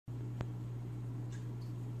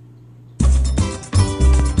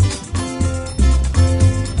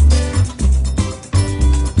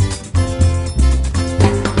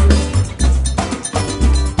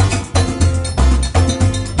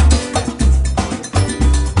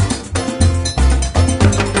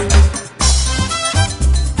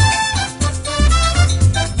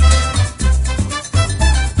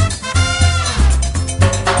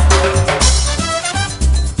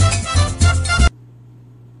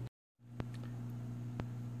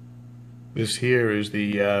This here is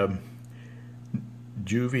the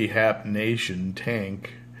Juvie Nation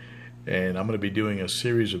tank, and I'm going to be doing a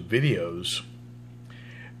series of videos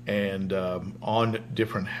and on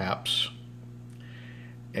different haps.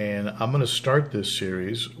 And I'm going to start this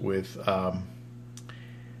series with a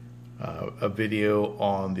video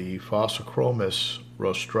on the Fossorochromis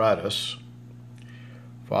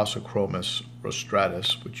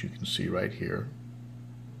rostratus, which you can see right here.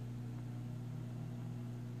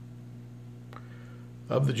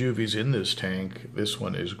 Of the juvies in this tank, this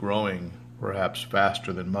one is growing perhaps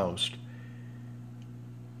faster than most.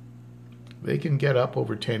 They can get up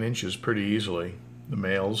over 10 inches pretty easily, the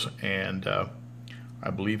males, and I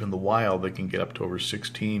believe in the wild they can get up to over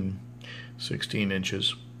 16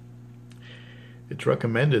 inches. It's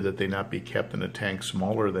recommended that they not be kept in a tank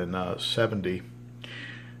smaller than 70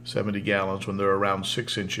 gallons when they're around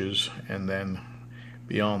 6 inches, and then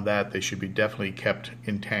beyond that they should be definitely kept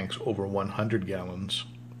in tanks over 100 gallons.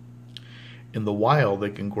 In the wild they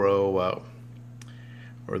can grow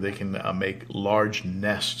or they can make large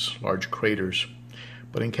nests, large craters,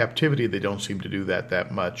 but in captivity they don't seem to do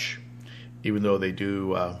that much, even though they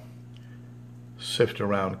do sift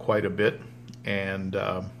around quite a bit. And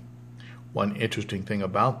one interesting thing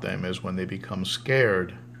about them is when they become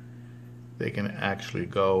scared, they can actually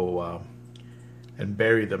go and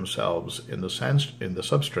bury themselves in the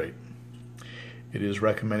substrate. It is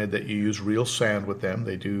recommended that you use real sand with them.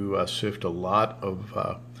 They do sift a lot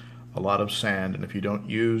of sand, and if you don't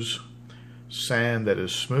use sand that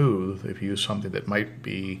is smooth, if you use something that might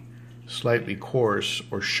be slightly coarse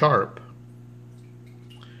or sharp,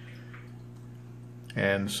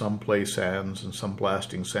 and some play sands and some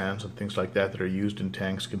blasting sands and things like that that are used in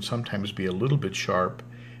tanks can sometimes be a little bit sharp,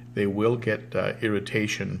 they will get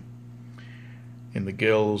irritation in the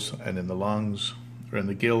gills and in the lungs, or in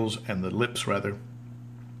the gills and the lips rather.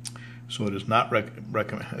 So it is not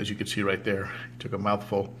recommended, as you can see right there, took a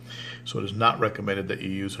mouthful. So it is not recommended that you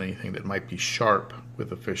use anything that might be sharp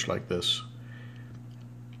with a fish like this.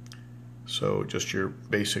 So just your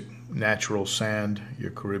basic natural sand,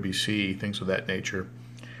 your Caribbean Sea, things of that nature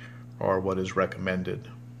are what is recommended.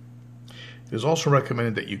 It is also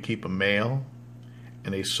recommended that you keep a male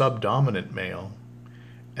and a subdominant male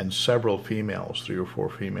and several females, 3 or 4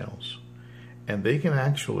 females, and they can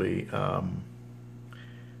actually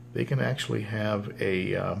have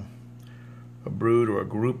a brood or a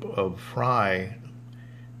group of fry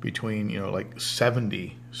between, like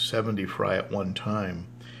 70 fry at one time.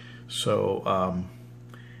 So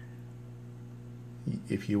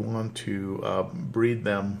if you want to breed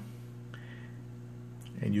them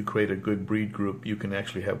and you create a good breed group, you can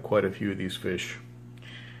actually have quite a few of these fish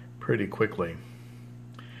pretty quickly.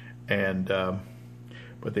 And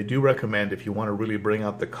but they do recommend, if you want to really bring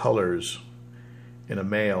out the colors in a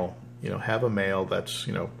male, have a male that's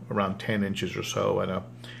around 10 inches or so,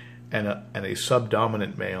 and a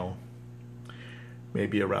subdominant male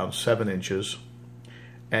maybe around 7 inches,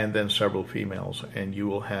 and then several females, and you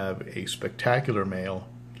will have a spectacular male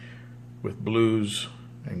with blues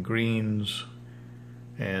and greens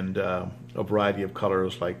and a variety of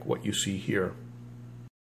colors like what you see here.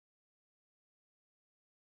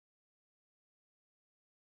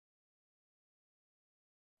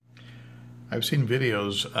 I've seen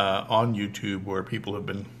videos on YouTube where people have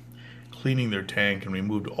been cleaning their tank and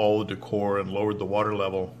removed all the decor and lowered the water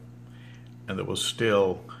level, and there was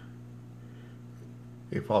still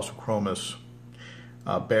a Fossorochromis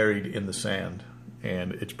buried in the sand.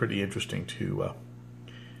 And it's pretty interesting to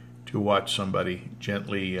watch somebody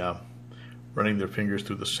gently running their fingers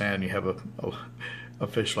through the sand. You have a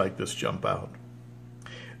fish like this jump out.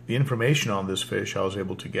 The information on this fish I was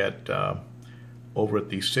able to get over at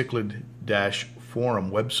the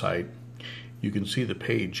Cichlid-forum website. You can see the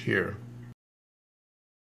page here.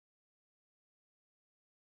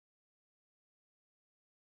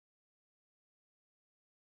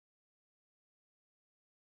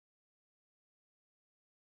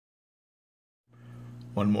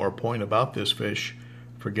 One more point about this fish: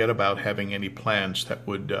 forget about having any plants that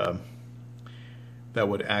would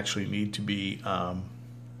actually need to be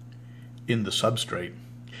in the substrate,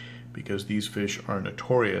 because these fish are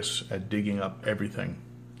notorious at digging up everything,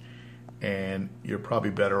 and you're probably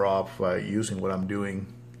better off using what I'm doing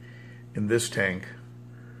in this tank,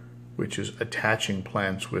 which is attaching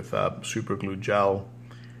plants with super glue gel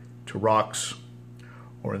to rocks,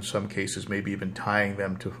 or in some cases maybe even tying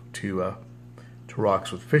them to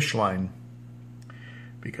rocks with fish line,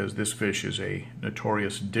 because this fish is a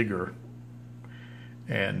notorious digger,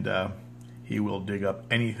 and he will dig up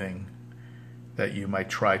anything that you might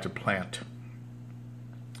try to plant.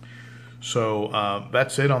 So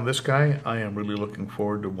that's it on this guy. I am really looking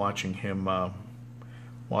forward to watching him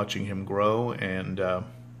grow, and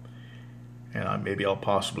maybe I'll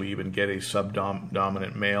possibly even get a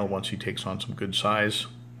subdominant male once he takes on some good size.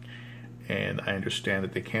 And I understand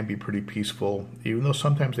that they can be pretty peaceful, even though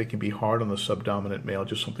sometimes they can be hard on the subdominant male.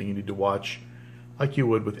 Just something you need to watch, like you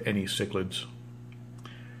would with any cichlids.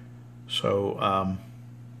 So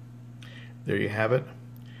there you have it.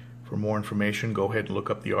 For more information, go ahead and look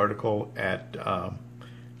up the article at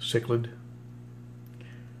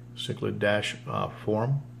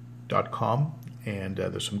cichlid-forum.com, and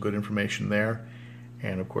there's some good information there.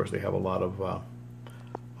 And of course, they have a lot of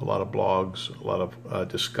blogs, a lot of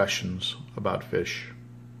discussions about fish.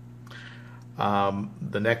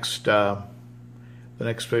 The next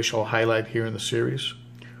fish I'll highlight here in the series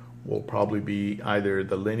will probably be either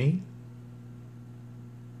the linny,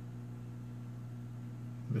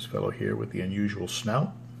 this fellow here with the unusual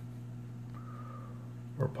snout,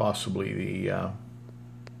 or possibly the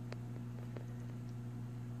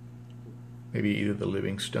maybe either the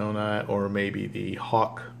Livingstone or maybe the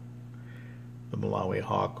hawk, the Malawi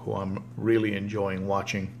hawk, who I'm really enjoying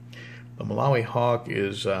watching. The Malawi hawk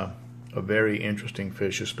is a very interesting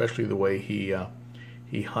fish, especially the way he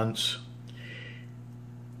hunts.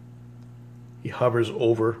 He hovers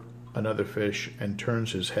over another fish and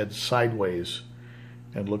turns his head sideways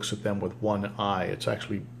and looks at them with one eye. It's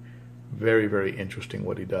actually very, very interesting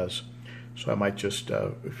what he does. So I might just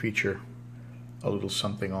feature a little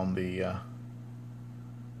something on the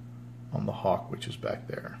hawk, which is back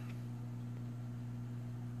there.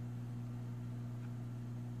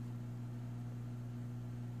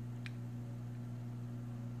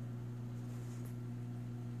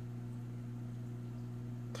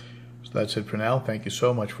 So that's it for now. Thank you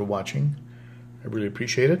so much for watching. I really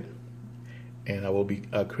appreciate it. And I will be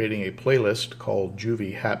creating a playlist called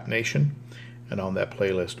Juvie Hap Nation, and on that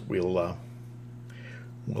playlist we'll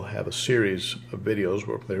have a series of videos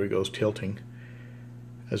where, there he goes tilting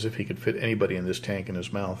as if he could fit anybody in this tank in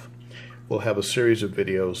his mouth. We'll have a series of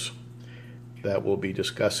videos that will be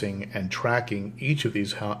discussing and tracking each of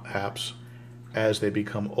these haps as they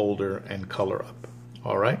become older and color up.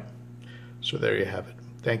 All right? So there you have it.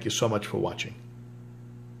 Thank you so much for watching.